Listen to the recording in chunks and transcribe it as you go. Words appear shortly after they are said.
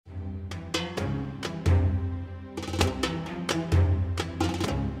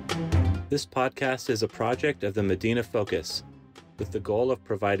This podcast is a project of the Medina Focus, with the goal of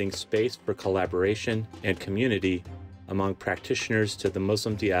providing space for collaboration and community among practitioners to the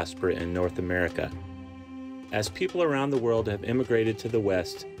Muslim diaspora in North America. As people around the world have immigrated to the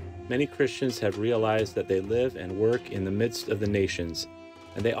West, many Christians have realized that they live and work in the midst of the nations,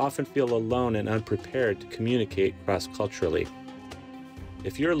 and they often feel alone and unprepared to communicate cross-culturally.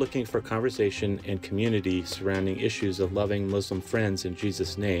 If you're looking for conversation and community surrounding issues of loving Muslim friends in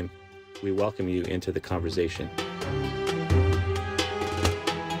Jesus' name, we welcome you into the conversation.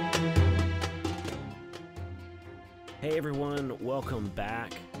 Hey everyone, welcome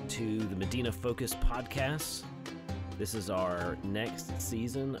back to the Medina Focus podcast. This is our next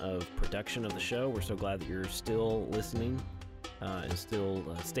season of production of the show. We're so glad that you're still listening and still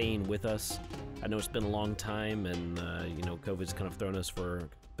staying with us. I know it's been a long time, and COVID's kind of thrown us a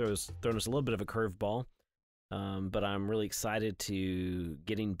little bit of a curveball. But I'm really excited to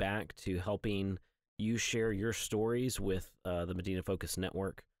getting back to helping you share your stories with the Medina Focus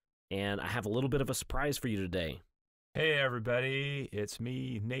Network. And I have a little bit of a surprise for you today. Hey everybody, it's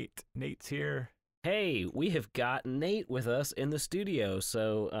me, Nate. Nate's here. Hey, we have got Nate with us in the studio.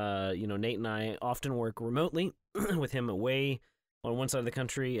 So, Nate and I often work remotely with him away on one side of the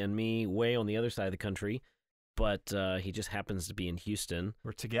country and me way on the other side of the country. But he just happens to be in Houston.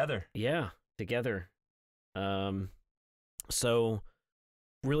 We're together. Yeah, together. So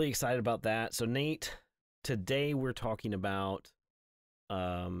really excited about that. So Nate, today we're talking about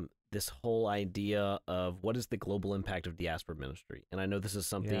this whole idea of what is the global impact of diaspora ministry. And I know this is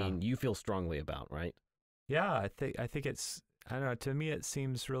something you feel strongly about, right? Yeah, I think it's, I don't know, to me it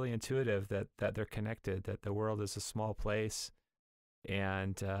seems really intuitive that they're connected, that the world is a small place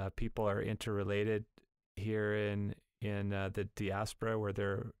and people are interrelated here in the diaspora, where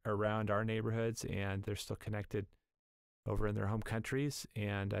they're around our neighborhoods and they're still connected over in their home countries.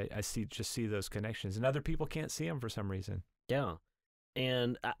 And I just see those connections, and other people can't see them for some reason. Yeah.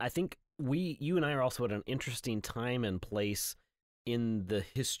 And I think you and I are also at an interesting time and place in the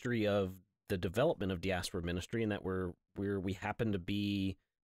history of the development of diaspora ministry, and that we happen to be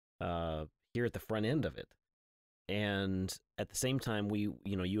here at the front end of it. And at the same time, you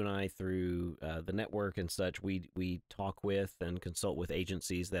and I, through the network and such, we talk with and consult with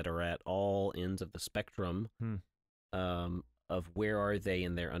agencies that are at all ends of the spectrum of where are they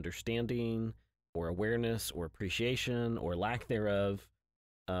in their understanding or awareness or appreciation or lack thereof.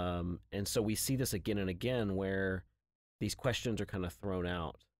 And so we see this again and again where these questions are kind of thrown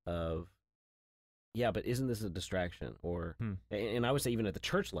out of, yeah, but isn't this a distraction? Or, and I would say even at the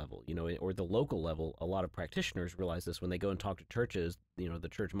church level, or the local level, a lot of practitioners realize this when they go and talk to churches. The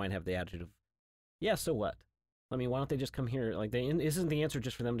church might have the attitude of, yeah, so what? I mean, why don't they just come here? Like, isn't the answer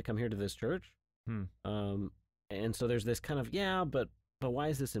just for them to come here to this church? And so there's this kind of, yeah, but why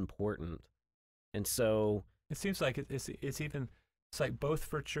is this important? And so it seems like it's like both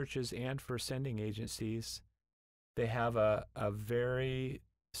for churches and for sending agencies, they have a very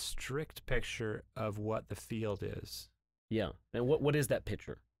strict picture of what the field is. Yeah. And what is that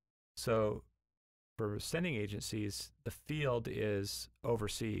picture? So for sending agencies, the field is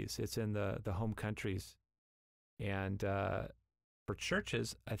overseas. It's in the home countries. And for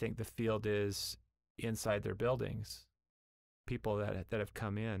churches, I think the field is inside their buildings, people that have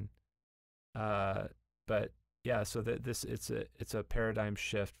come in. But yeah, so it's a paradigm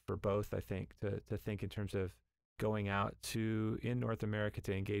shift for both, I think, to think in terms of going out in North America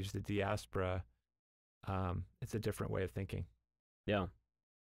to engage the diaspora. It's a different way of thinking. Yeah.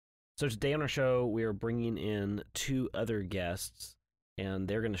 So today on our show, we are bringing in two other guests, and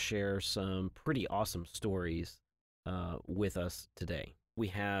they're going to share some pretty awesome stories with us today. We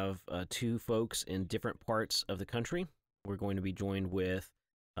have two folks in different parts of the country. We're going to be joined with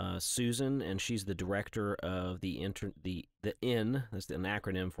Susan, and she's the director of the IN, that's an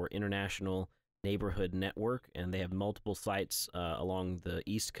acronym for International Neighborhood Network, and they have multiple sites along the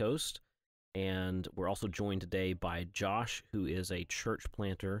East Coast. And we're also joined today by Josh, who is a church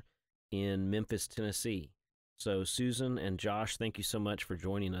planter in Memphis, Tennessee. So Susan and Josh, thank you so much for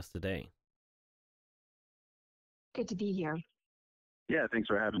joining us today. Good to be here. Yeah, thanks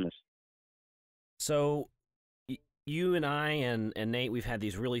for having us. So you and I and Nate, we've had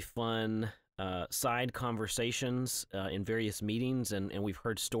these really fun side conversations in various meetings, and we've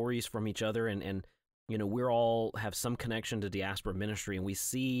heard stories from each other, and we're all have some connection to diaspora ministry, and we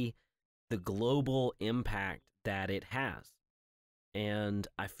see the global impact that it has. And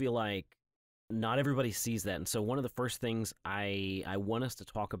I feel like not everybody sees that. And so one of the first things I want us to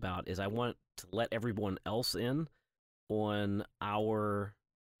talk about is I want to let everyone else in on our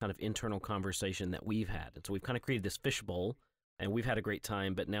kind of internal conversation that we've had. And so we've kind of created this fishbowl and we've had a great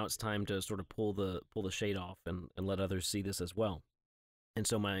time, but now it's time to sort of pull the shade off and let others see this as well. And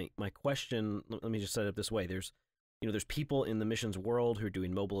so my question, let me just set it up this way. There's people in the missions world who are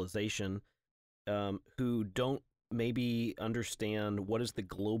doing mobilization, who don't maybe understand what is the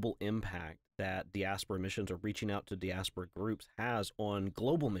global impact that diaspora missions or reaching out to diaspora groups has on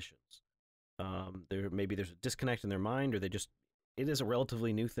global missions. Maybe there's a disconnect in their mind, or it is a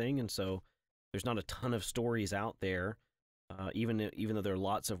relatively new thing, and so there's not a ton of stories out there. Even though there are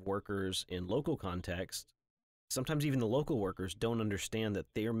lots of workers in local context, sometimes even the local workers don't understand that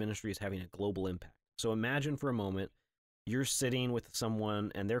their ministry is having a global impact. So imagine for a moment you're sitting with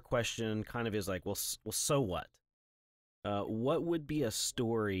someone and their question kind of is like, well, so what? What would be a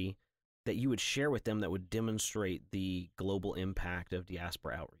story that you would share with them that would demonstrate the global impact of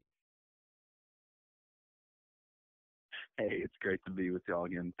diaspora outreach? Hey, it's great to be with y'all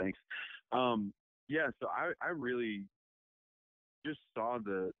again. Thanks. Yeah, so I really just saw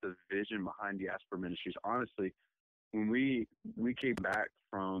the vision behind Diaspora Ministries. Honestly, when we came back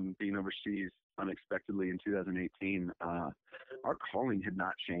from being overseas unexpectedly in 2018, our calling had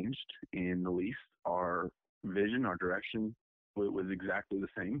not changed in the least. Our vision, our direction was exactly the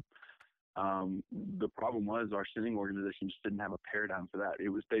same. The problem was our sending organization just didn't have a paradigm for that. It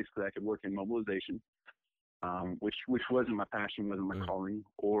was basically I could work in mobilization, which wasn't my passion, wasn't my calling,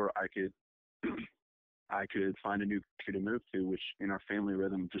 or I could find a new country to move to, which in our family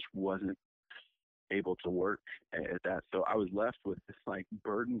rhythm just wasn't able to work at that. So I was left with this like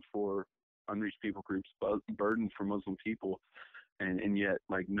burden for unreached people groups, burden for Muslim people, and yet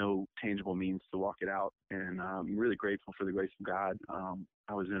like no tangible means to walk it out. And I'm really grateful for the grace of God.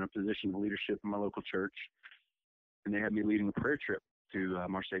 I was in a position of leadership in my local church, and they had me leading a prayer trip to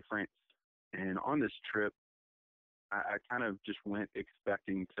Marseille, France. And on this trip, I kind of just went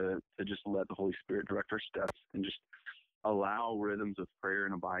expecting to just let the Holy Spirit direct our steps and just allow rhythms of prayer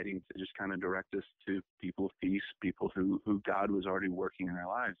and abiding to just kind of direct us to people of peace, people who God was already working in their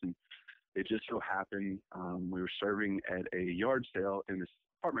lives. And it just so happened we were serving at a yard sale in this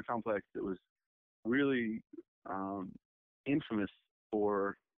apartment complex that was really infamous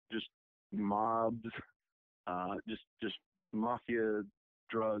for just mobs, just mafia,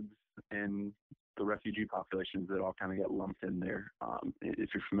 drugs, and the refugee populations that all kind of get lumped in there. If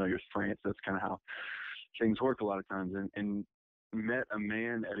you're familiar with France, that's kind of how things work a lot of times. And met a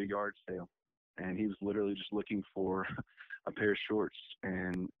man at a yard sale, and he was literally just looking for a pair of shorts,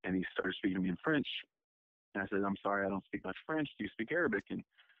 and he started speaking to me in French. And I said, I'm sorry, I don't speak much French. Do you speak Arabic? And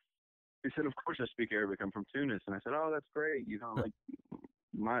he said, of course I speak Arabic. I'm from Tunis. And I said, oh, that's great. You know, like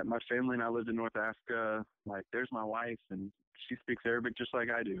my family and I lived in North Africa. Like, there's my wife, and she speaks Arabic just like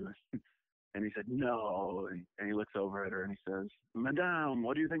I do. And he said, no. And he looks over at her and he says, Madame,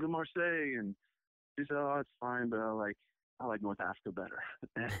 what do you think of Marseille? And she said, oh, it's fine, but I like North Africa better.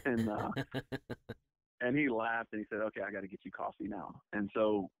 And he laughed and he said, okay, I got to get you coffee now. And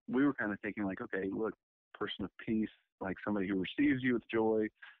so we were kind of thinking like, okay, look, person of peace, like somebody who receives you with joy,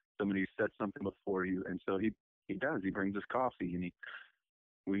 somebody who sets something before you. And so he brings us coffee, and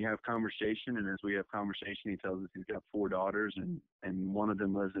we have conversation, and as we have conversation, he tells us he's got 4 daughters, and one of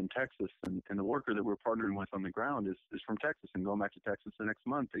them lives in Texas, and the worker that we're partnering with on the ground is from Texas and going back to Texas the next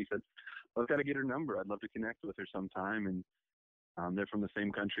month. And he said, well, I've got to get her number. I'd love to connect with her sometime. And they're from the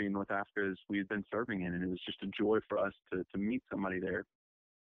same country in North Africa as we've been serving in, and it was just a joy for us to meet somebody there.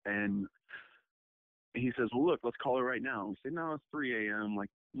 And he says, well, look, let's call her right now. We say, no, it's 3 a.m. Like,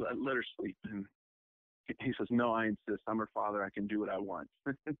 let her sleep. And he says, no, I insist. I'm her father. I can do what I want.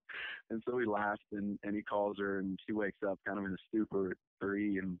 And so he laughed, and he calls her, and she wakes up kind of in a stupor at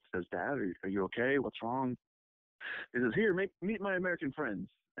 3 and says, Dad, are you okay? What's wrong? He says, here, meet my American friends.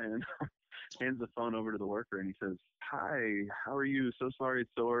 And hands the phone over to the worker, and he says, hi, how are you? So sorry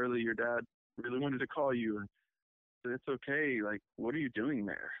it's so early. Your dad really wanted to call you. And I said, it's okay. Like, what are you doing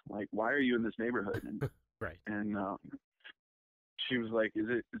there? Like, why are you in this neighborhood? And, right. And she was like, is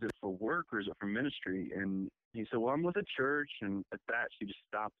it for work or is it for ministry? And he said, well, I'm with a church. And at that, she just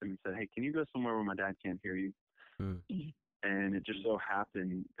stopped him and said, hey, can you go somewhere where my dad can't hear you? And it just so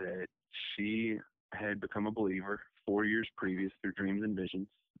happened that she had become a believer 4 years previous through dreams and visions.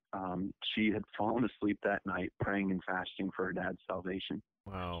 She had fallen asleep that night praying and fasting for her dad's salvation.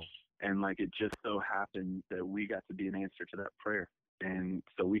 Wow. And like, it just so happened that we got to be an answer to that prayer. And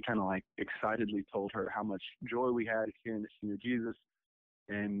so we kind of like excitedly told her how much joy we had hearing that she knew Jesus,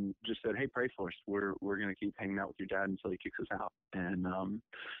 and just said, hey, pray for us. We're going to keep hanging out with your dad until he kicks us out. And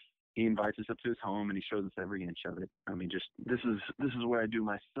he invites us up to his home, and he shows us every inch of it. I mean, just this is where I do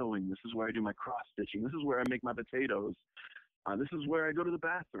my sewing. This is where I do my cross stitching. This is where I make my potatoes. This is where I go to the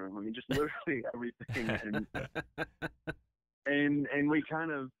bathroom. I mean, just literally everything. And And we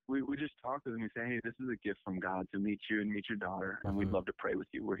kind of we just talked with him and say, hey, this is a gift from God to meet you and meet your daughter, and we'd love to pray with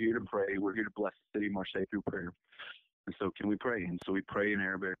you. We're here to pray. We're here to bless the city of Marseille through prayer. And so can we pray? And so we pray in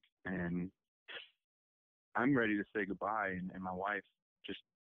Arabic, and I'm ready to say goodbye, and my wife just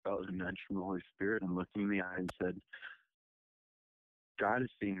felt a nudge from the Holy Spirit and looked me in the eye and said, God is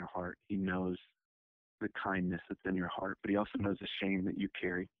seeing your heart. He knows the kindness that's in your heart, but he also knows the shame that you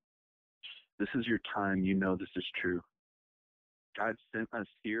carry. This is your time. You know this is true. God sent us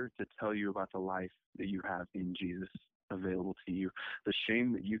here to tell you about the life that you have in Jesus available to you. The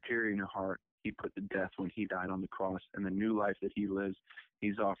shame that you carry in your heart, he put to death when he died on the cross, and the new life that he lives,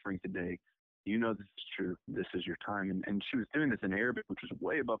 he's offering today. You know this is true. This is your time. And she was doing this in Arabic, which was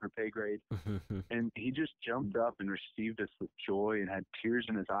way above her pay grade. And he just jumped up and received us with joy and had tears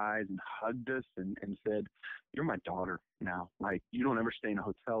in his eyes and hugged us and said, you're my daughter now. Like, you don't ever stay in a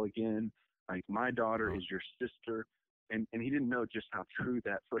hotel again. Like, my daughter is your sister. And he didn't know just how true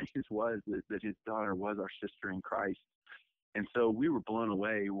that phrase was, that his daughter was our sister in Christ. And so we were blown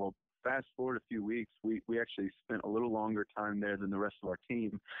away. Well, fast forward a few weeks, we actually spent a little longer time there than the rest of our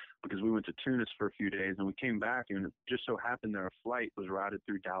team because we went to Tunis for a few days, and we came back, and it just so happened that our flight was routed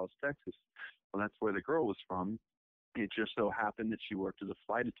through Dallas, Texas. Well, that's where the girl was from. It just so happened that she worked as a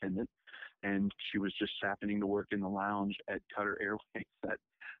flight attendant, and she was just happening to work in the lounge at Qatar Airways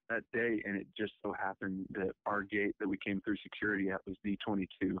that day, and it just so happened that our gate that we came through security at was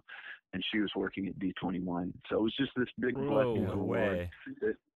D22, and she was working at D21. So it was just this big blessing of the Lord.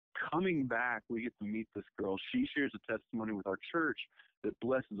 That coming back, we get to meet this girl. She shares a testimony with our church that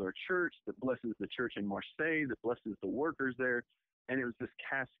blesses our church, that blesses the church in Marseille, that blesses the workers there. And it was this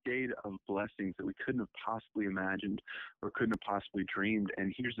cascade of blessings that we couldn't have possibly imagined or couldn't have possibly dreamed.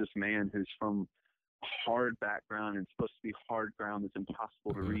 And here's this man who's from a hard background and supposed to be hard ground that's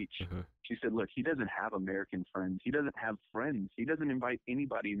impossible to reach. She said, look, he doesn't have American friends. He doesn't have friends. He doesn't invite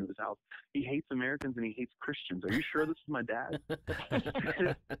anybody into his house. He hates Americans and he hates Christians. Are you sure this is my dad?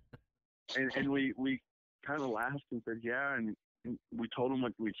 and we kind of laughed and said, yeah. And we told him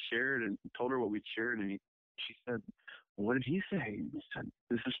what we'd shared and told her what we'd shared. And she said, what did he say? He said,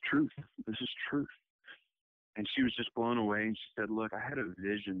 this is truth. This is truth. And she was just blown away. And she said, look, I had a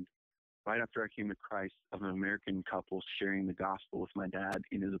vision right after I came to Christ of an American couple sharing the gospel with my dad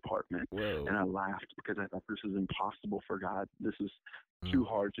in his apartment. Whoa. And I laughed because I thought this is impossible for God. This is too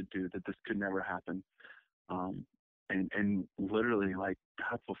hard to do, that this could never happen. And literally, like,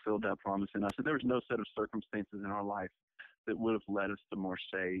 God fulfilled that promise in us. And there was no set of circumstances in our life that would have led us to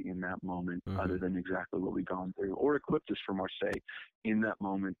Marseille in that moment other than exactly what we'd gone through, or equipped us for Marseille in that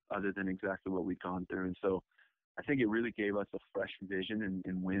moment other than exactly what we'd gone through. And so I think it really gave us a fresh vision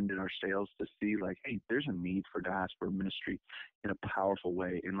and wind in our sails to see, like, hey, there's a need for diaspora ministry in a powerful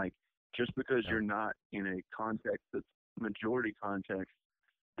way. And, like, just because you're not in a context that's majority context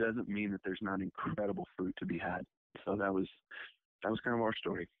doesn't mean that there's not incredible fruit to be had. So that was kind of our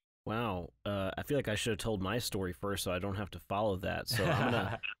story. Wow. I feel like I should have told my story first so I don't have to follow that. So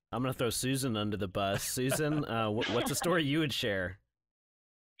I'm gonna throw Susan under the bus. Susan, what's a story you would share?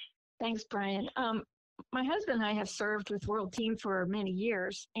 Thanks, Brian. My husband and I have served with World Team for many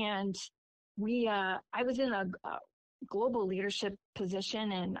years, and I was in a global leadership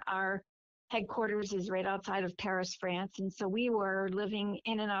position, and our headquarters is right outside of Paris, France. And so we were living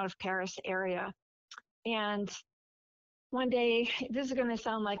in and out of Paris area. And one day, this is going to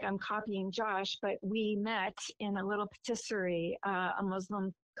sound like I'm copying Josh, but we met in a little patisserie, a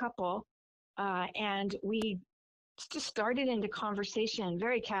Muslim couple, and we just started into conversation,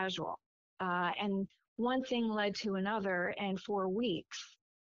 very casual. And one thing led to another, and for weeks,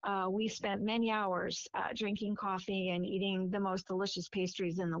 we spent many hours drinking coffee and eating the most delicious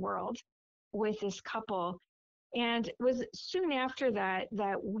pastries in the world with this couple. And it was soon after that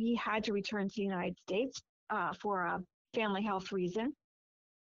we had to return to the United States for a family health reason.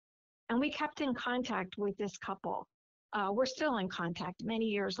 And we kept in contact with this couple. We're still in contact many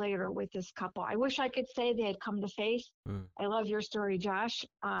years later with this couple. I wish I could say they had come to faith. I love your story, Josh.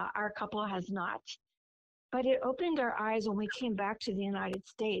 Our couple has not. But it opened our eyes when we came back to the United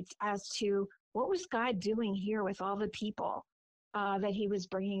States as to what was God doing here with all the people that he was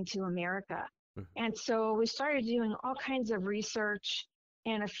bringing to America. And so we started doing all kinds of research.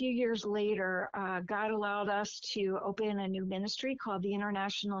 And a few years later, God allowed us to open a new ministry called the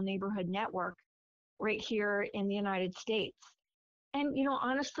International Neighborhood Network right here in the United States. And,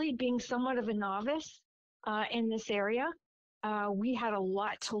 honestly, being somewhat of a novice in this area, we had a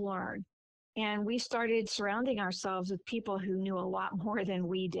lot to learn. And we started surrounding ourselves with people who knew a lot more than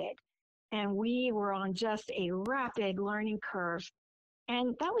we did. And we were on just a rapid learning curve.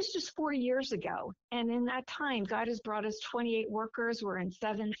 And that was just 4 years ago. And in that time, God has brought us 28 workers. We're in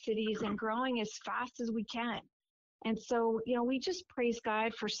 7 cities and growing as fast as we can. And so, we just praise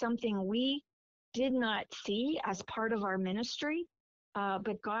God for something we did not see as part of our ministry,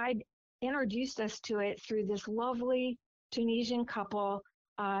 but God introduced us to it through this lovely Tunisian couple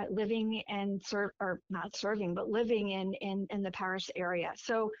living and not serving, but living in the Paris area.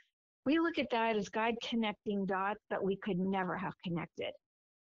 So we look at that as God connecting dots that we could never have connected.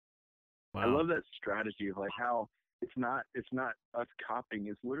 Wow. I love that strategy of like how it's not us copying.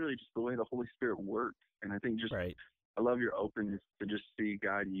 It's literally just the way the Holy Spirit works. And I think just right. I love your openness to just see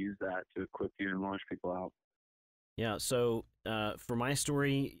God use that to equip you and launch people out. Yeah. So for my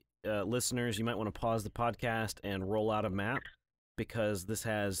story, listeners, you might want to pause the podcast and roll out a map, because this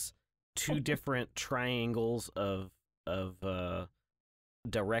has 2 different triangles of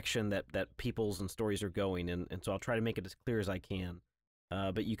direction that people's and stories are going, and so I'll try to make it as clear as I can.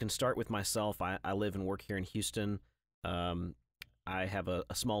 But you can start with myself. I live and work here in Houston. I have a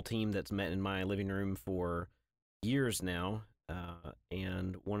small team that's met in my living room for years now,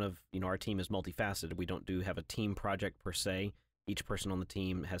 and one of our team is multifaceted. We don't have a team project per se. Each person on the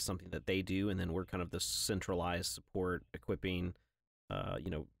team has something that they do, and then we're kind of the centralized support, equipping,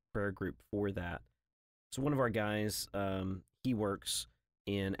 prayer group for that. So one of our guys, he works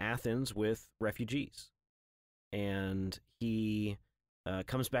in Athens with refugees, and he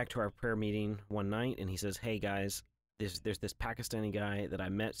comes back to our prayer meeting one night, and he says, "Hey guys, there's this Pakistani guy that I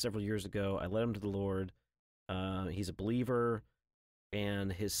met several years ago. I led him to the Lord. He's a believer,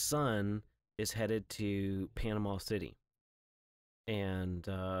 and his son is headed to Panama City, and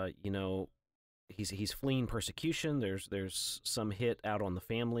he's fleeing persecution. There's some hit out on the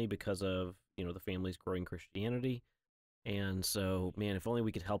family because of the family's growing Christianity, and so, man, if only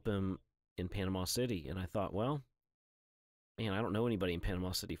we could help him in Panama City." And I thought, well, man, I don't know anybody in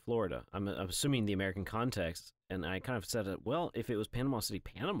Panama City, Florida. I'm assuming the American context, and I kind of said, well, if it was Panama City,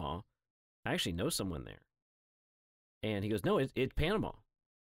 Panama, I actually know someone there. And he goes, no, it's Panama.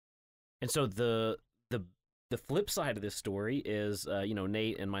 And so the flip side of this story is,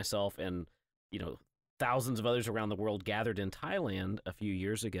 Nate and myself and, thousands of others around the world gathered in Thailand a few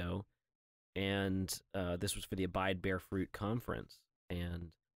years ago. And this was for the Abide Bear Fruit conference.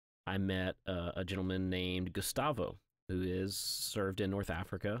 And I met a gentleman named Gustavo, who is served in North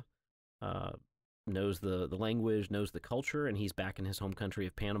Africa, knows the language, knows the culture, and he's back in his home country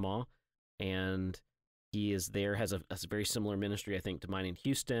of Panama. And he is there, has a very similar ministry, I think, to mine in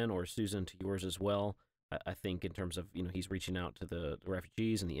Houston, or Susan, to yours as well. I think in terms of, he's reaching out to the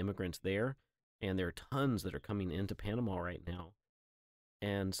refugees and the immigrants there. And there are tons that are coming into Panama right now.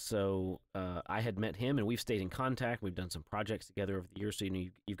 And so I had met him, and we've stayed in contact. We've done some projects together over the years. So,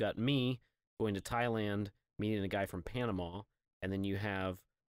 you've got me going to Thailand, meeting a guy from Panama, and then you have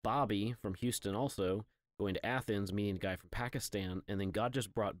Bobby from Houston also going to Athens, meeting a guy from Pakistan, and then God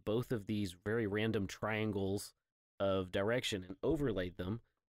just brought both of these very random triangles of direction and overlaid them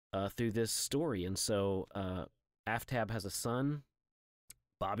through this story. And so Aftab has a son.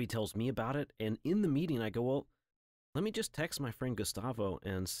 Bobby tells me about it, and in the meeting I go, well, let me just text my friend Gustavo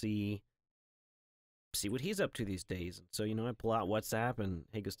and see what he's up to these days. And so, I pull out WhatsApp and,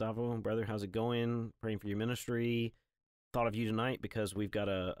 hey, Gustavo, brother, how's it going? Praying for your ministry. Thought of you tonight because we've got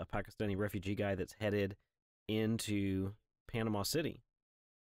a Pakistani refugee guy that's headed into Panama City.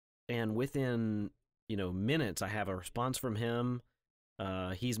 And within, minutes, I have a response from him.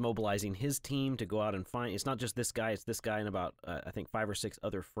 He's mobilizing his team to go out and find, it's not just this guy, it's this guy and about, I think, 5 or 6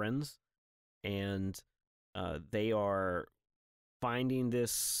 other friends. And they are finding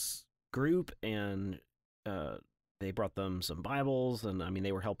this group, and they brought them some Bibles, and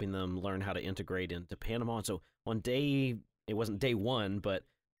they were helping them learn how to integrate into Panama. And so one day, it wasn't day one, but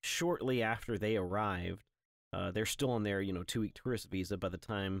shortly after they arrived, they're still on their 2-week tourist visa by the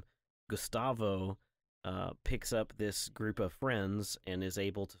time Gustavo picks up this group of friends and is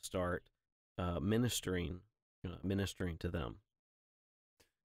able to start ministering to them.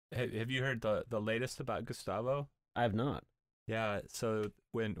 Have you heard the layest about Gustavo? I have not. Yeah, so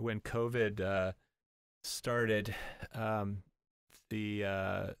when COVID started,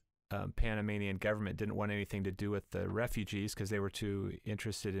 the Panamanian government didn't want anything to do with the refugees because they were too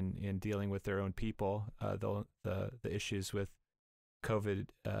interested in dealing with their own people, the issues with COVID,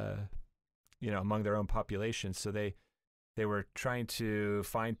 among their own population. So they were trying to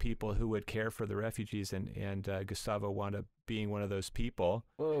find people who would care for the refugees, and Gustavo wound up being one of those people.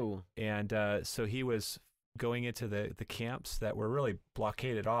 Whoa! And so he was going into the camps that were really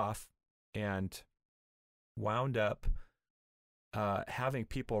blockaded off, and wound up having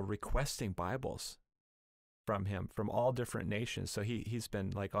people requesting Bibles from him from all different nations. So he's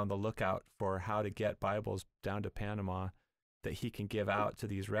been like on the lookout for how to get Bibles down to Panama that he can give out to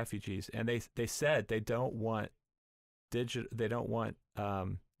these refugees. And they said they don't want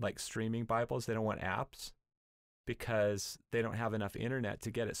like streaming Bibles. They don't want apps because they don't have enough internet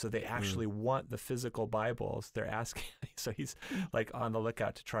to get it. So they actually want the physical Bibles. They're asking. So he's like on the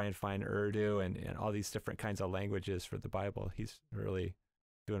lookout to try and find Urdu and all these different kinds of languages for the Bible. He's really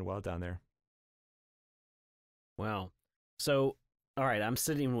doing well down there. Wow. So, all right, I'm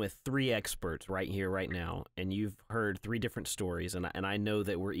sitting with 3 experts right here, right now, and you've heard 3 different stories, and I know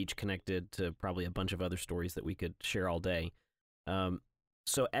that we're each connected to probably a bunch of other stories that we could share all day.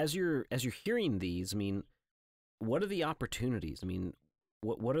 So as you're hearing these, I mean, what are the opportunities? I mean,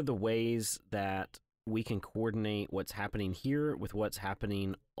 what are the ways that we can coordinate what's happening here with what's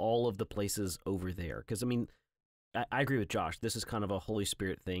happening all of the places over there? Because, I mean, I agree with Josh. This is kind of a Holy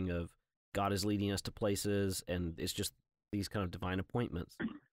Spirit thing of God is leading us to places, and it's just these kind of divine appointments.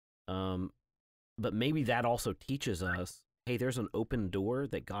 But maybe that also teaches us, hey, there's an open door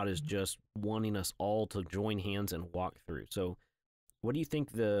that God is just wanting us all to join hands and walk through. So what do you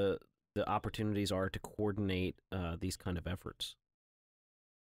think the opportunities are to coordinate these kind of efforts?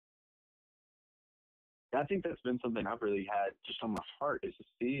 I think that's been something I've really had just on my heart, is to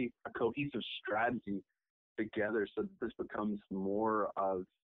see a cohesive strategy together so that this becomes more of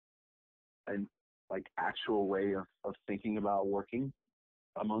an actual way of thinking about working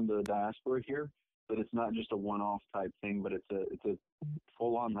among the diaspora here. That it's not just a one-off type thing, but it's a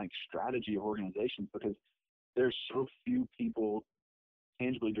full-on strategy of organizations, because there's so few people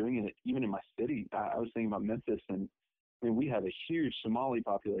tangibly doing it. Even in my city, I was thinking about Memphis, and I mean, we have a huge Somali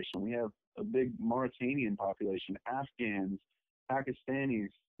population. We have a big Mauritanian population, Afghans, Pakistanis.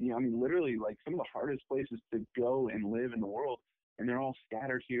 I mean, literally some of the hardest places to go and live in the world, and they're all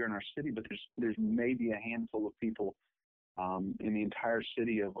scattered here in our city. But there's maybe a handful of people in the entire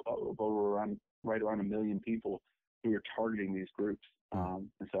city of right around 1 million people who are targeting these groups. And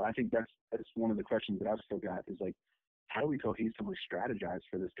so I think that's one of the questions that I've still got, is how do we cohesively strategize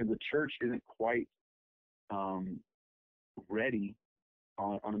for this? Because the church isn't quite ready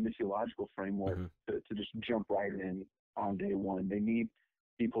on a missiological framework to just jump right in on day one. They need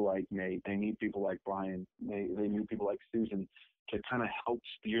people like Nate. They need people like Brian. They need people like Susan to kind of help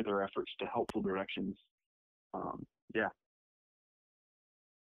steer their efforts to helpful directions.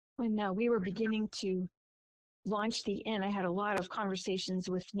 When we were beginning to launch the Inn, I had a lot of conversations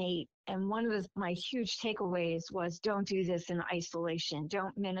with Nate, and one of my huge takeaways was, don't do this in isolation.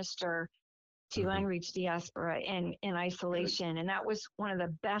 Don't minister to unreached diaspora in isolation. And that was one of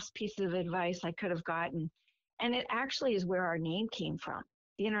the best pieces of advice I could have gotten. And it actually is where our name came from,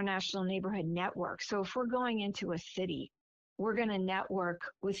 the International Neighborhood Network. So if we're going into a city, we're going to network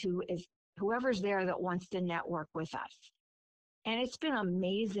with whoever's there that wants to network with us. And it's been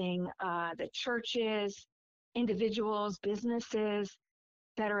amazing, the churches, individuals, businesses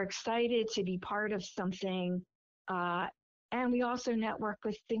that are excited to be part of something. And we also network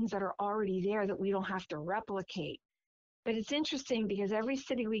with things that are already there that we don't have to replicate. But it's interesting because every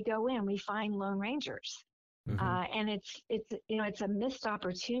city we go in, we find Lone Rangers. And it's a missed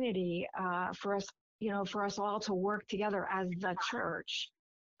opportunity for us all to work together as the church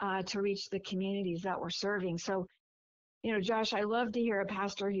to reach the communities that we're serving. So, Josh, I love to hear a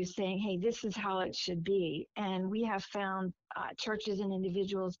pastor who's saying, hey, this is how it should be. And we have found churches and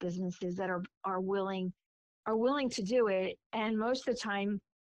individuals, businesses that are willing to do it. And most of the time,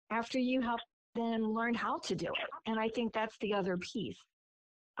 after you help them learn how to do it. And I think that's the other piece.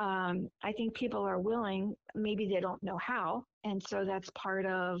 I think people are willing, maybe they don't know how. And so that's part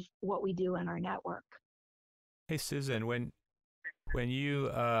of what we do in our network. Hey, Susan, when you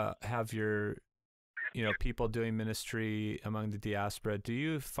have your people doing ministry among the diaspora, do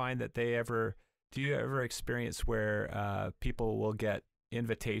you find that do you ever experience where people will get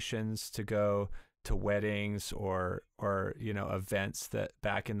invitations to go to weddings or events that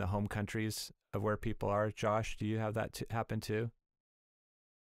back in the home countries of where people are? Josh, do you have that happen too?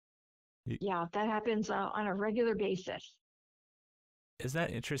 Yeah, that happens on a regular basis. Is that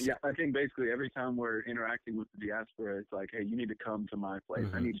interesting? Yeah, I think basically every time we're interacting with the diaspora, it's like, hey, you need to come to my place.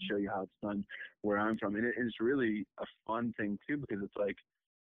 I need to show you how it's done where I'm from. And it's really a fun thing too, because it's like,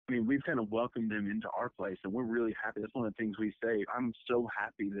 I mean, we've kind of welcomed them into our place, and we're really happy. That's one of the things we say. I'm so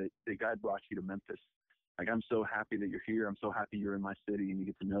happy that God brought you to Memphis. I'm so happy that you're here. I'm so happy you're in my city and you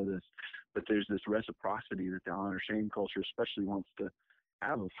get to know this. But there's this reciprocity that the honor shame culture especially wants to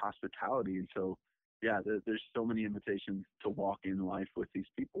have of hospitality. And so, yeah, there's so many invitations to walk in life with these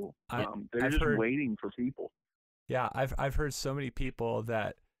people. They're just waiting for people. Yeah, I've heard so many people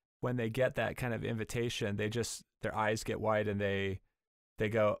that when they get that kind of invitation, their eyes get wide and they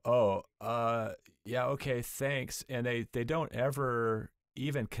go, oh, yeah, okay, thanks. And they don't ever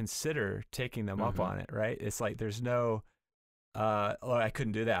even consider taking them up on it, right? It's like there's no, oh, I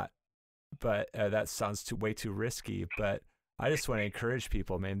couldn't do that, but that sounds way too risky. But I just want to encourage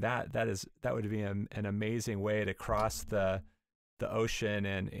people, man, that would be an amazing way to cross the ocean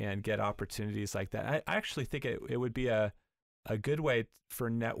and get opportunities like that. I actually think it would be a good way for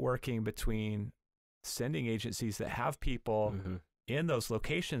networking between sending agencies that have people in those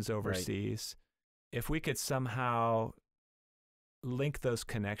locations overseas. Right. If we could somehow link those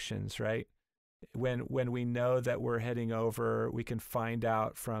connections, right? When we know that we're heading over, we can find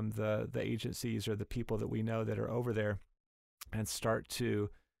out from the agencies or the people that we know that are over there and start to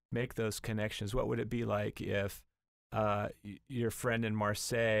make those connections. What would it be like if your friend in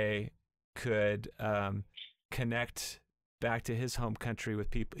Marseille could connect back to his home country with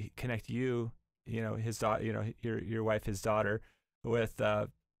people, connect you, his daughter, your wife, his daughter, with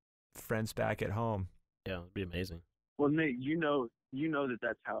friends back at home? Yeah, it'd be amazing. Well, Nate, you know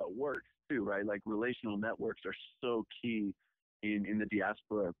that's how it works too, right? Like relational networks are so key in the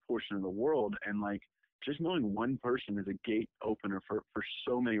diaspora portion of the world, and like just knowing one person is a gate opener for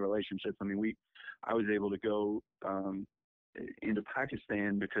so many relationships. I mean, I was able to go into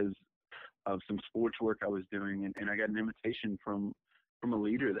Pakistan because of some sports work I was doing, and I got an invitation from a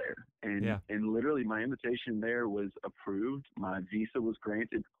leader there, and literally my invitation there was approved. My visa was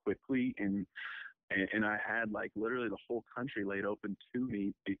granted quickly, and I had like literally the whole country laid open to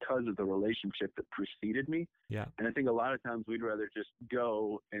me because of the relationship that preceded me. Yeah. And I think a lot of times we'd rather just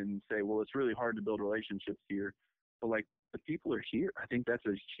go and say, well, it's really hard to build relationships here, but like the people are here. I think that's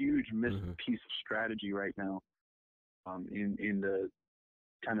a huge missed piece of strategy right now, in the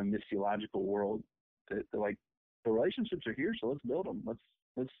kind of missiological world. That like the relationships are here, so let's build them.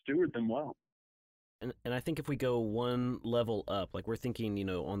 Let's steward them well. And I think if we go one level up, like we're thinking,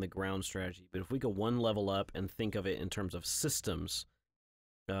 on the ground strategy, but if we go one level up and think of it in terms of systems,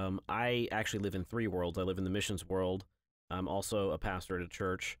 I actually live in three worlds. I live in the missions world. I'm also a pastor at a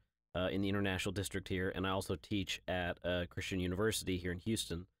church in the International District here, and I also teach at a Christian university here in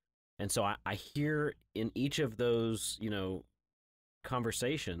Houston. And so I hear in each of those,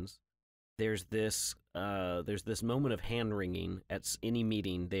 conversations, there's this moment of hand-wringing at any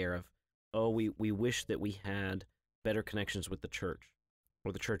meeting there of, oh, we wish that we had better connections with the church.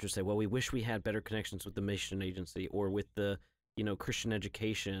 Or the church would say, well, we wish we had better connections with the mission agency or with the, Christian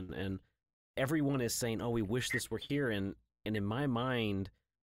education. And everyone is saying, oh, we wish this were here. And in my mind,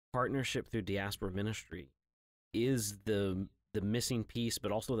 partnership through Diaspora ministry is the missing piece,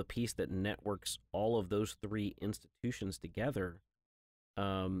 but also the piece that networks all of those three institutions together.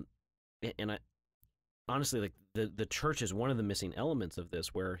 And I honestly, like the church is one of the missing elements of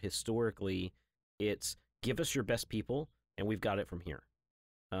this, where historically it's give us your best people and we've got it from here.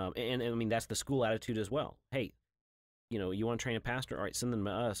 And I mean, that's the school attitude as well. Hey, you want to train a pastor? All right, send them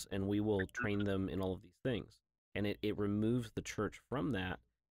to us and we will train them in all of these things. And it removes the church from that.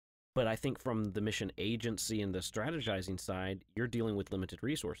 But I think from the mission agency and the strategizing side, you're dealing with limited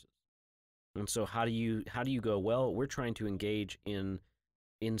resources. And so how do you go, well, we're trying to engage in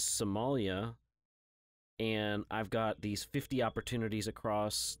Somalia, and I've got these 50 opportunities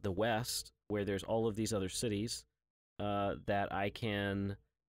across the West where there's all of these other cities that I can,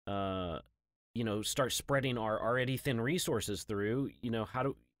 start spreading our already thin resources through. How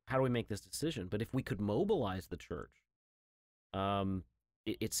do we make this decision? But if we could mobilize the church,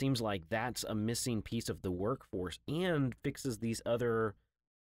 it seems like that's a missing piece of the workforce and fixes these other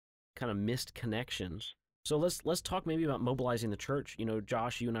kind of missed connections. So let's talk maybe about mobilizing the church.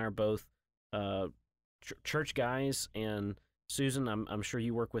 Josh, you and I are both church guys, and Susan, I'm sure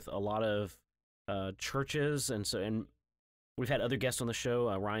you work with a lot of churches, and we've had other guests on the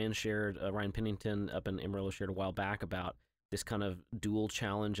show. Ryan Pennington up in Amarillo shared a while back about this kind of dual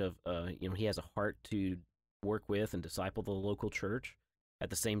challenge of he has a heart to work with and disciple the local church. At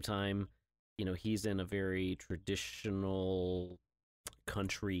the same time, he's in a very traditional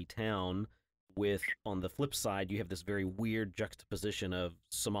country town with, on the flip side, you have this very weird juxtaposition of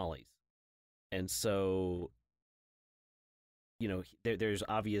Somalis. And so, there's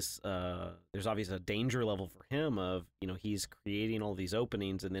obvious a danger level for him of, he's creating all these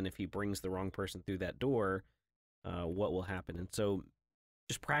openings, and then if he brings the wrong person through that door, what will happen? And so,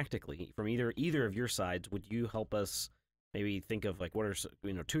 just practically, from either of your sides, would you help us maybe think of like what are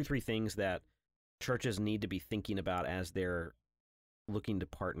 2 or 3 things that churches need to be thinking about as they're looking to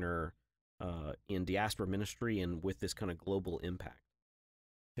partner in diaspora ministry and with this kind of global impact?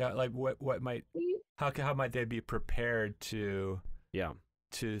 Yeah, like how might they be prepared to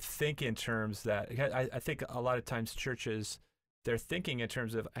think in terms that I think a lot of times churches, they're thinking in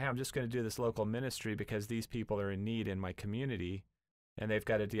terms of, hey, I'm just going to do this local ministry because these people are in need in my community, and they've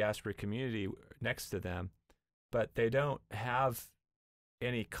got a diaspora community next to them, but they don't have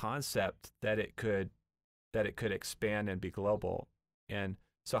any concept that it could expand and be global. And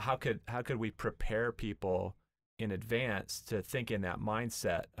so how could we prepare people in advance to think in that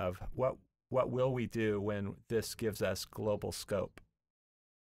mindset of what will we do when this gives us global scope?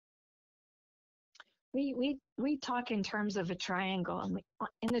 We talk in terms of a triangle, and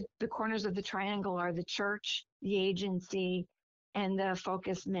in the corners of the triangle are the church, the agency, and the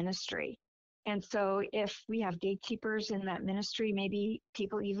focus ministry. And so if we have gatekeepers in that ministry, maybe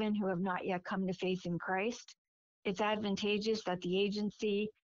people even who have not yet come to faith in Christ, it's advantageous that the agency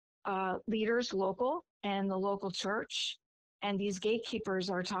leaders, local, and the local church, and these gatekeepers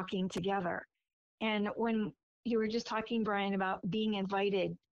are talking together. And when you were just talking, Brian, about being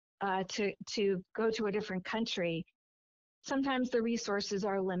invited to go to a different country, sometimes the resources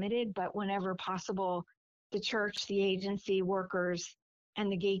are limited, but whenever possible, the church, the agency, workers, and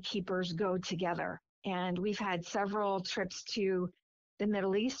the gatekeepers go together. And we've had several trips to the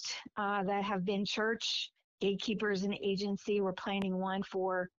Middle East that have been church, gatekeepers, and agency. We're planning one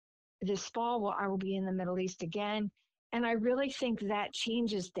for this fall. Well, I will be in the Middle East again. And I really think that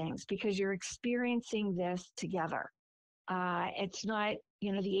changes things because you're experiencing this together. It's not,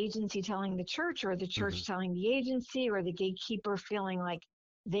 the agency telling the church or the church telling the agency or the gatekeeper feeling like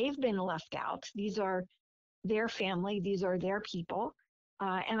they've been left out. These are their family. These are their people.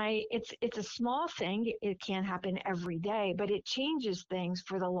 It's a small thing. It can't happen every day, but it changes things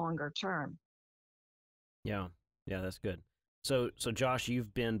for the longer term. Yeah, that's good. So Josh,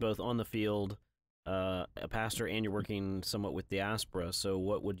 you've been both on the field, a pastor, and you're working somewhat with Diaspora. So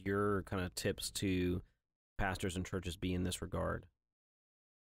what would your kind of tips to pastors and churches be in this regard?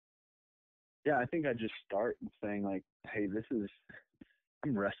 Yeah, I think I'd just start with saying, like, hey,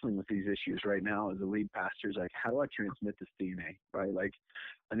 I'm wrestling with these issues right now as a lead pastor. Is like, how do I transmit this DNA, right? Like,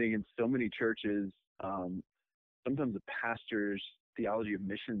 I think in so many churches, sometimes the pastor's theology of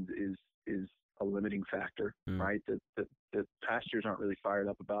missions is a limiting factor, right? That pastors aren't really fired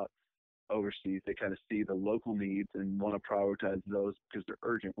up about overseas. They kind of see the local needs and want to prioritize those because they're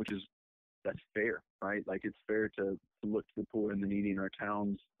urgent, that's fair, right? Like, it's fair to look to the poor and the needy in our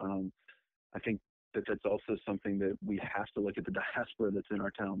towns. I think that's also something that we have to look at the diaspora that's in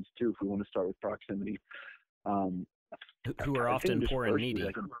our towns too, if we want to start with proximity. Who are often poor and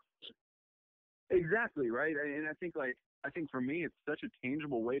needy. Exactly, right? And I think for me, it's such a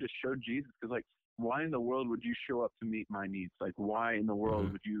tangible way to show Jesus, because, like, why in the world would you show up to meet my needs? Like, why in the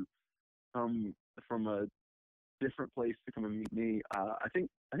world would you come from a different place to come and meet me? I think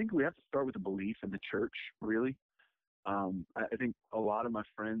we have to start with a belief in the church, really. I think a lot of my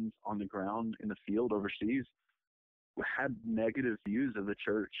friends on the ground in the field overseas had negative views of the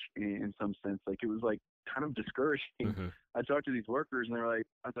church in some sense. Like, it was like kind of discouraging. I talked to these workers and I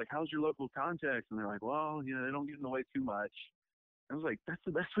was like, how's your local context? And they're like, well, they don't get in the way too much. I was like, that's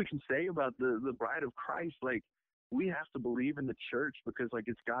the best we can say about the bride of Christ. Like, we have to believe in the church because, like,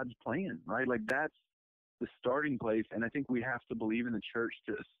 it's God's plan, right? Like, that's the starting place. And I think we have to believe in the church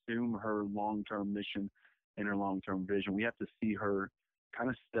to assume her long-term mission and her long-term vision. We have to see her kind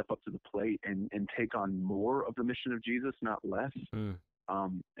of step up to the plate and take on more of the mission of Jesus, not less. And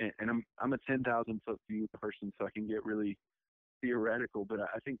I'm a 10,000 foot view person, so I can get really theoretical, but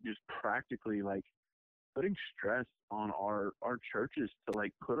I think just practically, like, putting stress on our churches to,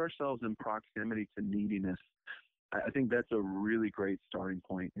 like, put ourselves in proximity to neediness. I think that's a really great starting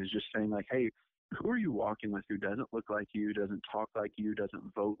point, is just saying, like, hey, who are you walking with who doesn't look like you, doesn't talk like you,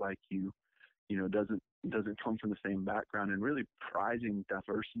 doesn't vote like you, doesn't come from the same background, and really prizing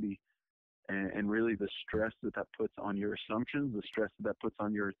diversity and really the stress that puts on your assumptions, the stress that puts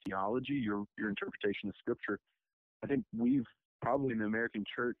on your theology, your interpretation of Scripture. I think we've probably in the American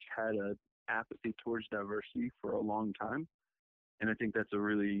church had an apathy towards diversity for a long time. And I think that's a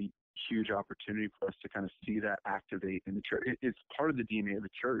really huge opportunity for us to kind of see that activate in the church. It's part of the DNA of the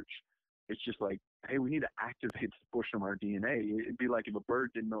church. It's just like, hey, we need to activate this portion of our DNA. It'd be like if a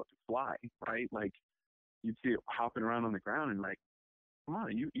bird didn't know it could fly, right? Like, you'd see it hopping around on the ground and, like, come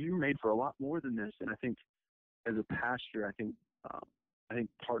on, you're made for a lot more than this. And I think as a pastor, I think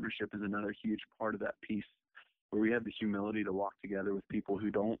partnership is another huge part of that piece, where we have the humility to walk together with people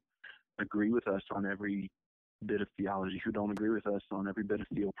who don't agree with us on every bit of theology, who don't agree with us on every bit of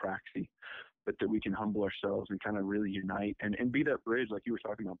theopraxy, but that we can humble ourselves and kind of really unite and be that bridge, like you were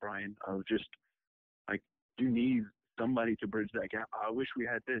talking about, Brian, of just, like, you need somebody to bridge that gap. I wish we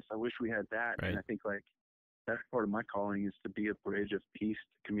had this. I wish we had that. Right. And I think, like, that's part of my calling, is to be a bridge of peace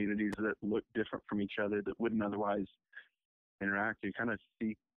to communities that look different from each other, that wouldn't otherwise interact. You kind of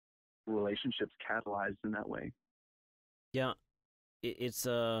see relationships catalyzed in that way. Yeah, it's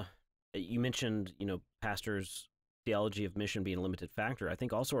you mentioned, pastors' theology of mission being a limited factor. I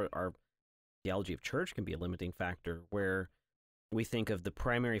think also our theology of church can be a limiting factor, where we think of the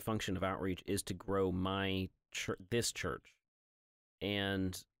primary function of outreach is to grow this church.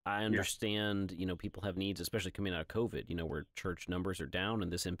 And I understand, people have needs, especially coming out of COVID, where church numbers are down,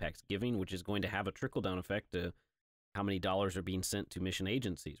 and this impacts giving, which is going to have a trickle-down effect to how many dollars are being sent to mission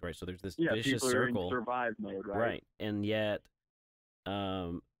agencies, right? So there's this vicious people circle. Are in survive mode, right? Right. And yet,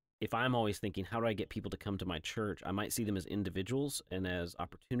 if I'm always thinking, how do I get people to come to my church, I might see them as individuals and as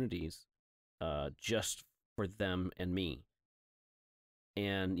opportunities just for them and me.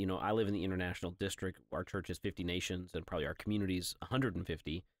 And, I live in the international district. Our church is 50 nations, and probably our community's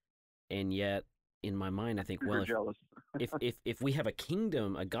 150. And yet, in my mind, I think, well, if we have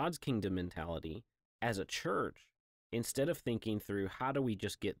a God's kingdom mentality as a church, instead of thinking through how do we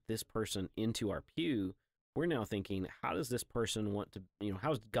just get this person into our pew, we're now thinking, how does this person want to, how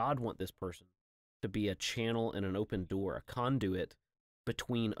does God want this person to be a channel and an open door, a conduit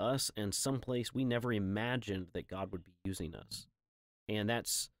between us and someplace we never imagined that God would be using us? And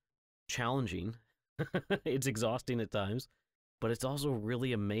that's challenging. It's exhausting at times, but it's also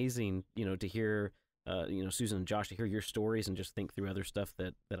really amazing, to hear, Susan and Josh, to hear your stories and just think through other stuff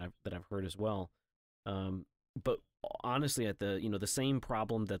that I've heard as well. But honestly, at the same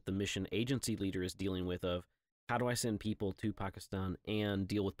problem that the mission agency leader is dealing with, of how do I send people to Pakistan and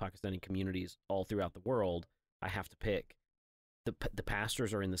deal with Pakistani communities all throughout the world, I have to pick. The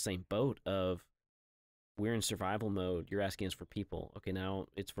pastors are in the same boat of, we're in survival mode. You're asking us for people. Okay, now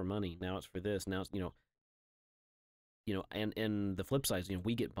it's for money. Now it's for this. Now it's, and the flip side is,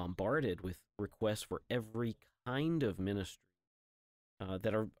 we get bombarded with requests for every kind of ministry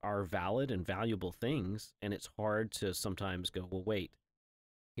that are valid and valuable things. And it's hard to sometimes go, well, wait,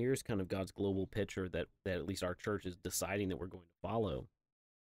 here's kind of God's global picture that at least our church is deciding that we're going to follow.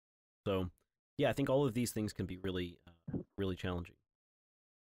 So, yeah, I think all of these things can be really, really challenging.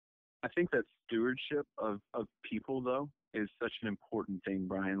 I think that stewardship of people, though, is such an important thing,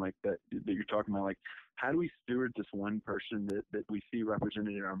 Brian, like that you're talking about. Like, how do we steward this one person that we see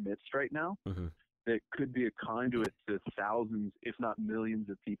represented in our midst right now, that could be a conduit to thousands, if not millions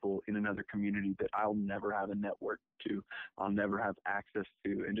of people in another community that I'll never have a network to, I'll never have access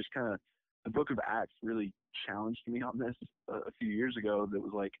to? And just kind of, the book of Acts really challenged me on this a few years ago. That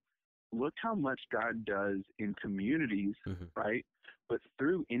was like, look how much God does in communities, right? But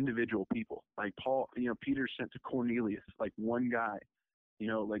through individual people, like Paul, Peter sent to Cornelius, like one guy,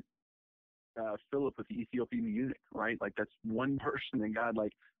 like Philip with the Ethiopian eunuch, right? Like that's one person, and God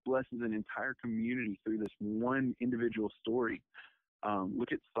like blesses an entire community through this one individual story.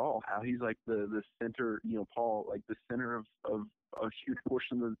 Look at Saul, how he's like the center, Paul, like the center of a huge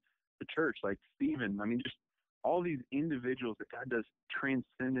portion of the church, like Stephen. I mean, just all these individuals that God does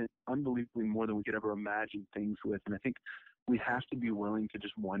transcendent, unbelievably more than we could ever imagine things with. And I think we have to be willing to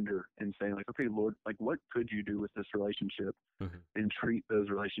just wonder and say, like, okay, Lord, like, what could you do with this relationship, and treat those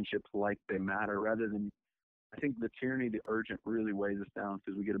relationships like they matter, rather than, I think the tyranny of the urgent really weighs us down,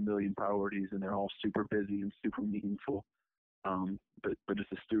 because we get a million priorities and they're all super busy and super meaningful. But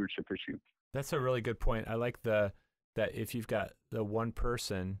it's a stewardship issue. That's a really good point. I like that if you've got the one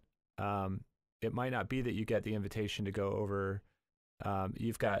person, it might not be that you get the invitation to go over.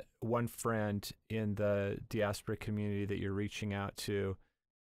 You've got one friend in the diaspora community that you're reaching out to,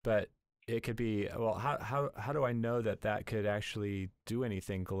 but it could be, well, how do I know that could actually do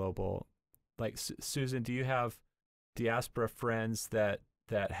anything global? Like, Susan, do you have diaspora friends that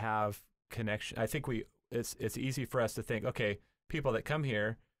have connection? I think it's easy for us to think, okay, people that come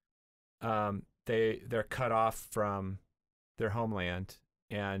here, they're cut off from their homeland,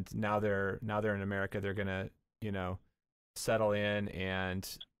 and now they're in America. They're gonna, settle in,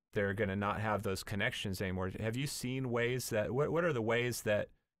 and they're gonna not have those connections anymore. Have you seen ways that what are the ways that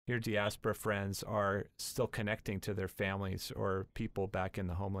your diaspora friends are still connecting to their families or people back in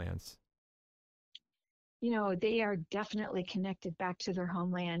the homelands? They are definitely connected back to their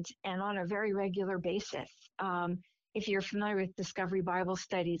homeland, and on a very regular basis. If you're familiar with Discovery Bible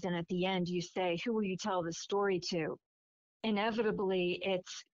Studies, and at the end you say, who will you tell the story to? Inevitably,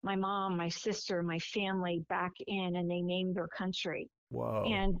 it's my mom, my sister, my family back in, and they name their country. Whoa.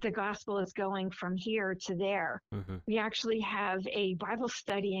 And the gospel is going from here to there. We actually have a Bible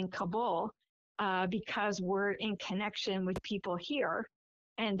study in Kabul because we're in connection with people here,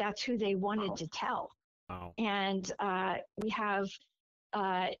 and that's who they wanted to tell. Wow. And we have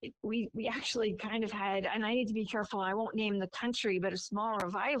we actually kind of had, and I need to be careful, I won't name the country, but a small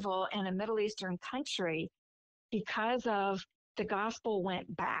revival in a Middle Eastern country because of the gospel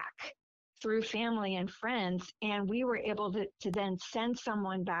went back through family and friends. And we were able to then send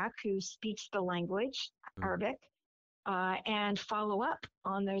someone back who speaks the language, Arabic, and follow up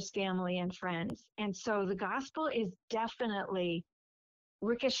on those family and friends. And so the gospel is definitely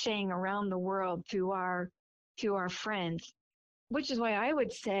ricocheting around the world to our friends, which is why I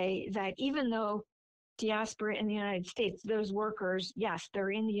would say that even though diaspora in the United States, those workers, yes,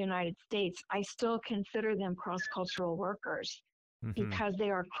 they're in the United States, I still consider them cross-cultural workers because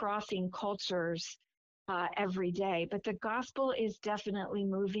they are crossing cultures every day. But the gospel is definitely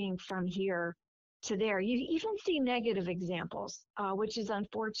moving from here to there. You even see negative examples, which is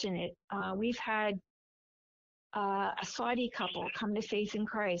unfortunate. We've had a Saudi couple come to faith in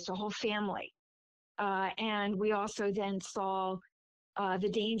Christ, a whole family. And we also then saw the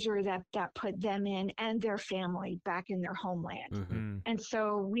danger that put them in and their family back in their homeland. And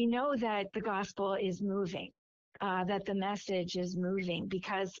so we know that the gospel is moving, that the message is moving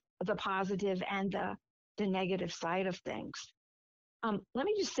because of the positive and the negative side of things. Let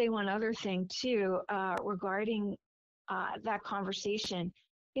me just say one other thing too, regarding that conversation.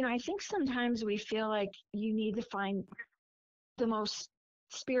 You know, I think sometimes we feel like you need to find the most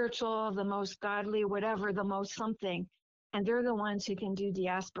spiritual, the most godly, whatever, the most something. And they're the ones who can do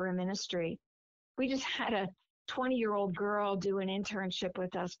diaspora ministry. We just had a 20-year-old girl do an internship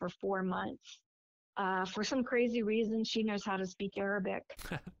with us for 4 months. For some crazy reason, she knows how to speak Arabic.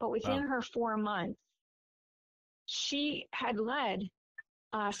 But within her 4 months, she had led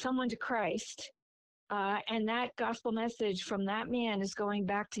someone to Christ. And that gospel message from that man is going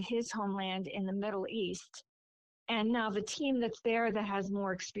back to his homeland in the Middle East. And now the team that's there that has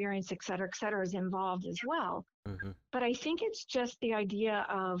more experience, et cetera, is involved as well. But I think it's just the idea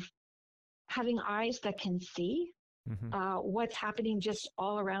of having eyes that can see what's happening just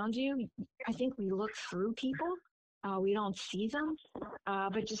all around you. I think we look through people. We don't see them,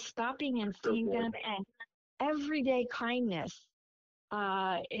 but just stopping and seeing them, and everyday kindness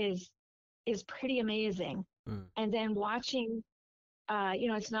is pretty amazing. And then watching, you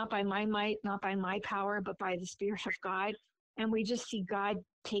know, it's not by my might, not by my power, but by the Spirit of God. And we just see God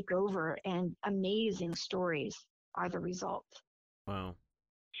take over, and amazing stories are the result. Wow.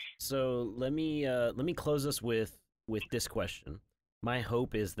 So let me close us with this question. My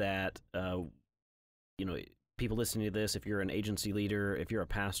hope is that you know, people listening to this, if you're an agency leader, if you're a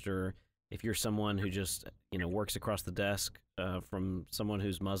pastor, if you're someone who just, you know, works across the desk from someone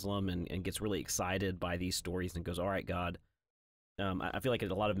who's Muslim and gets really excited by these stories and goes, all right, God. I feel like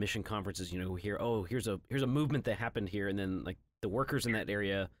at a lot of mission conferences, you know, we hear, oh, here's a movement that happened here, and then like the workers in that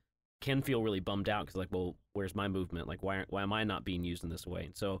area can feel really bummed out because like, well, where's my movement? Like, why am I not being used in this way?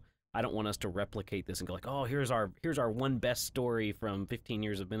 And so I don't want us to replicate this and go like, oh, here's our one best story from 15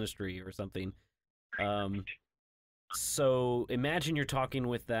 years of ministry or something. So imagine you're talking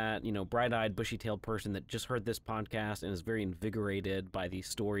with that, you know, bright-eyed, bushy-tailed person that just heard this podcast and is very invigorated by these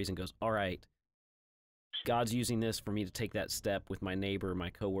stories and goes, all right, God's using this for me to take that step with my neighbor,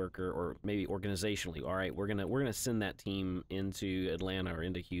 my coworker, or maybe organizationally. All right, we're gonna send that team into Atlanta or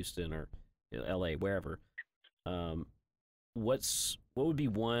into Houston or LA, wherever. What would be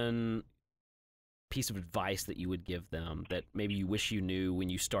one piece of advice that you would give them that maybe you wish you knew when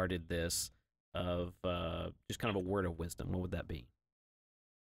you started this, of just kind of a word of wisdom? What would that be?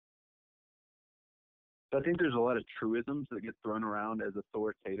 So I think there's a lot of truisms that get thrown around as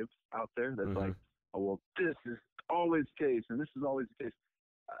authoritative out there. That's like, oh, well, this is always the case, and this is always the case.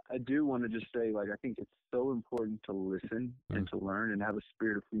 I do want to just say, like, I think it's so important to listen and to learn and have a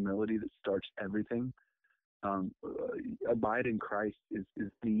spirit of humility that starts everything. Abide in Christ is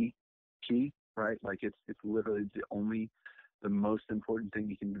the key, right? Like, it's literally the most important thing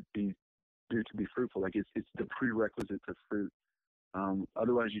you can do to be fruitful. Like, it's the prerequisite to fruit.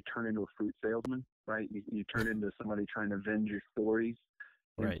 Otherwise, you turn into a fruit salesman, right? You turn into somebody trying to vend your stories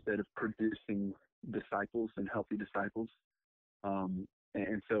instead of producing disciples and healthy disciples.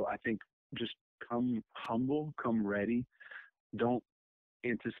 And so I think just come humble, come ready. Don't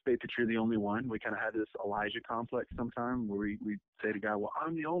anticipate that you're the only one. We kind of had this Elijah complex sometime where we say to God, well,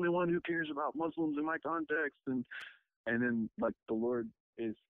 I'm the only one who cares about Muslims in my context. And then like the Lord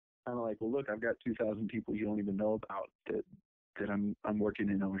is kind of like, well, look, I've got 2,000 people you don't even know about that I'm working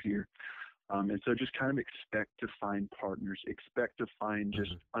in over here. And so just kind of expect to find partners, expect to find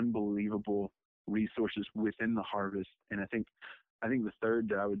just unbelievable resources within the harvest. And I think I think the third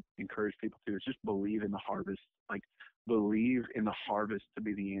that I would encourage people to is just believe in the harvest. Like, believe in the harvest to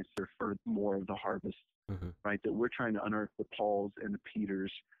be the answer for more of the harvest, right? That we're trying to unearth the Pauls and the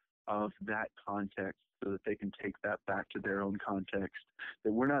Peters of that context so that they can take that back to their own context.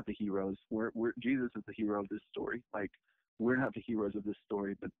 That we're not the heroes. We're Jesus is the hero of this story. Like, we're not the heroes of this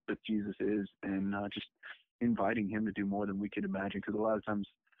story, but Jesus is, and just inviting him to do more than we could imagine. Because a lot of times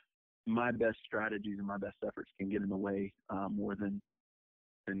my best strategies and my best efforts can get in the way more than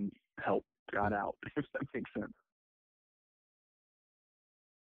help God out, if that makes sense.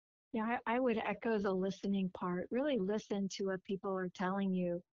 Yeah, I would echo the listening part. Really listen to what people are telling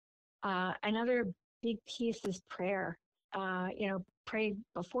you. Another big piece is prayer. Pray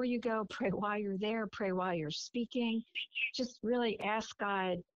before you go, pray while you're there, pray while you're speaking. Just really ask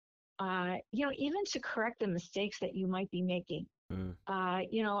God, even to correct the mistakes that you might be making.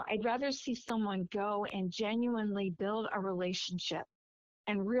 I'd rather see someone go and genuinely build a relationship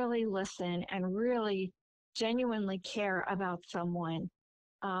and really listen and really genuinely care about someone,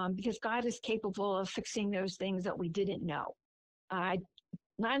 because God is capable of fixing those things that we didn't know.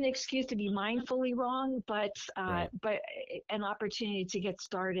 Not an excuse to be mindfully wrong, but an opportunity to get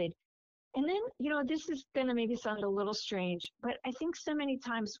started. And then, this is going to maybe sound a little strange, but I think so many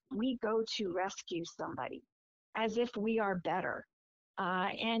times we go to rescue somebody as if we are better.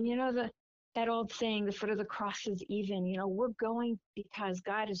 That old saying, the foot of the cross is even. We're going because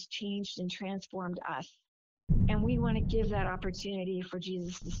God has changed and transformed us. And we want to give that opportunity for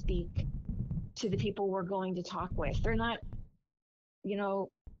Jesus to speak to the people we're going to talk with. They're not,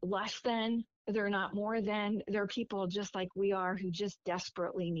 less than, they're not more than, they're people just like we are who just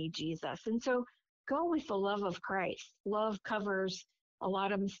desperately need Jesus. And so go with the love of Christ. Love covers a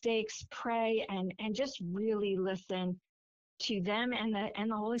lot of mistakes. Pray and just really listen to them and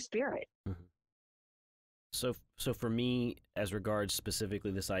the Holy Spirit. So for me, as regards specifically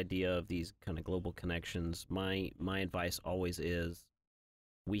this idea of these kind of global connections, my advice always is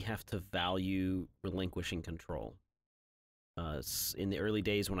we have to value relinquishing control. In the early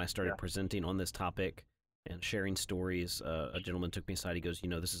days when I started presenting on this topic and sharing stories, a gentleman took me aside. He goes,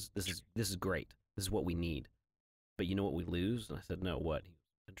 this is great. This is what we need. But you know what we lose? And I said, no, what?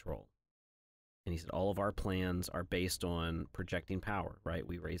 Control. And he said, all of our plans are based on projecting power, right?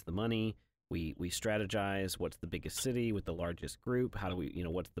 We raise the money. We strategize what's the biggest city with the largest group. How do we,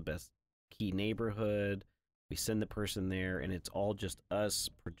 what's the best key neighborhood? We send the person there, and it's all just us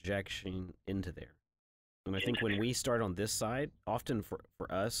projection into there. And I think when we start on this side, often for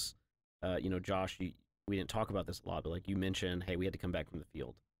us, Josh, we didn't talk about this a lot, but like you mentioned, hey, we had to come back from the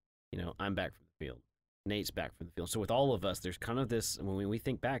field. I'm back from the field. Nate's back from the field. So with all of us, there's kind of this, when we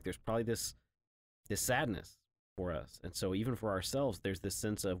think back, there's probably this sadness for us. And so even for ourselves, there's this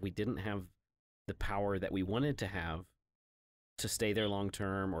sense of we didn't have the power that we wanted to have to stay there long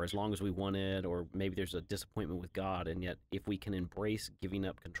term or as long as we wanted, or maybe there's a disappointment with God. And yet if we can embrace giving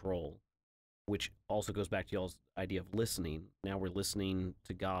up control, which also goes back to y'all's idea of listening, now we're listening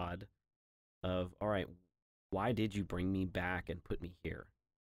to God of, all right, why did you bring me back and put me here?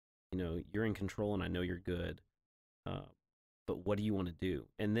 You're in control and I know you're good, but what do you want to do?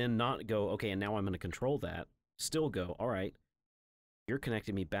 And then not go, okay, and now I'm going to control that. Still go, all right, you're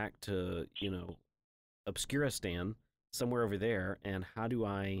connecting me back to, Obscuristan, somewhere over there, and how do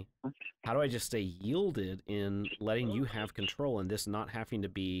I just stay yielded in letting you have control and this not having to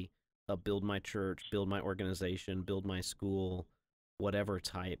be a build my church, build my organization, build my school, whatever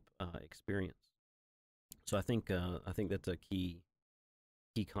type experience. So I think that's a key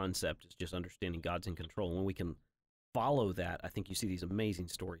concept, is just understanding God's in control. And when we can follow that, I think you see these amazing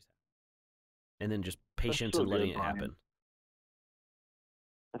stories. And then just patience and letting it happen.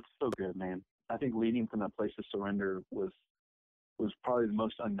 That's so good, man. I think leading from that place of surrender was probably the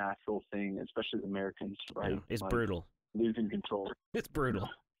most unnatural thing, especially as Americans, right? Yeah, it's brutal. Losing control. It's brutal.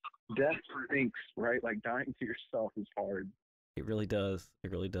 Death stinks, right? Like dying to yourself is hard. It really does.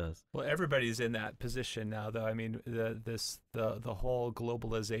 It really does. Well, everybody's in that position now, though. I mean, the whole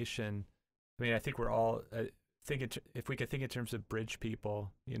globalization. I mean, I think we're all if we could think in terms of bridge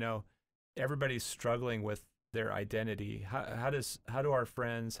people, everybody's struggling with their identity. How do our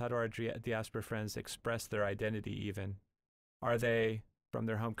friends, how do our diaspora friends express their identity? Even, are they from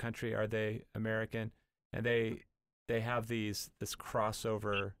their home country? Are they American? And they have this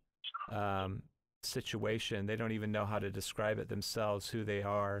crossover situation. They don't even know how to describe it themselves, who they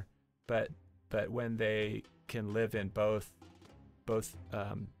are, but when they can live in both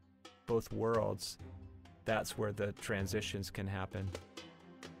worlds, that's where the transitions can happen.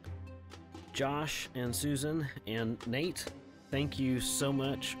 Josh and Susan and Nate, thank you so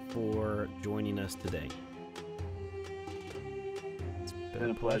much for joining us today. been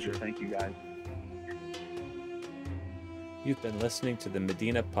a pleasure. Thank you, guys. You've been listening to the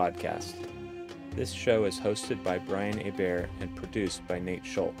Medina Podcast. This show is hosted by Brian Hebert and produced by Nate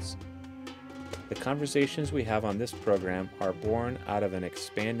Schultz. The conversations we have on this program are born out of an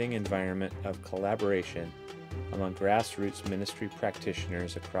expanding environment of collaboration among grassroots ministry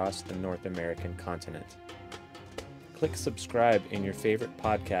practitioners across the North American continent. Click subscribe in your favorite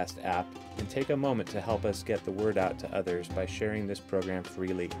podcast app and take a moment to help us get the word out to others by sharing this program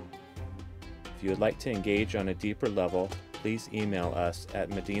freely. If you would like to engage on a deeper level, please email us at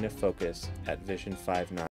medinafocus@vision59.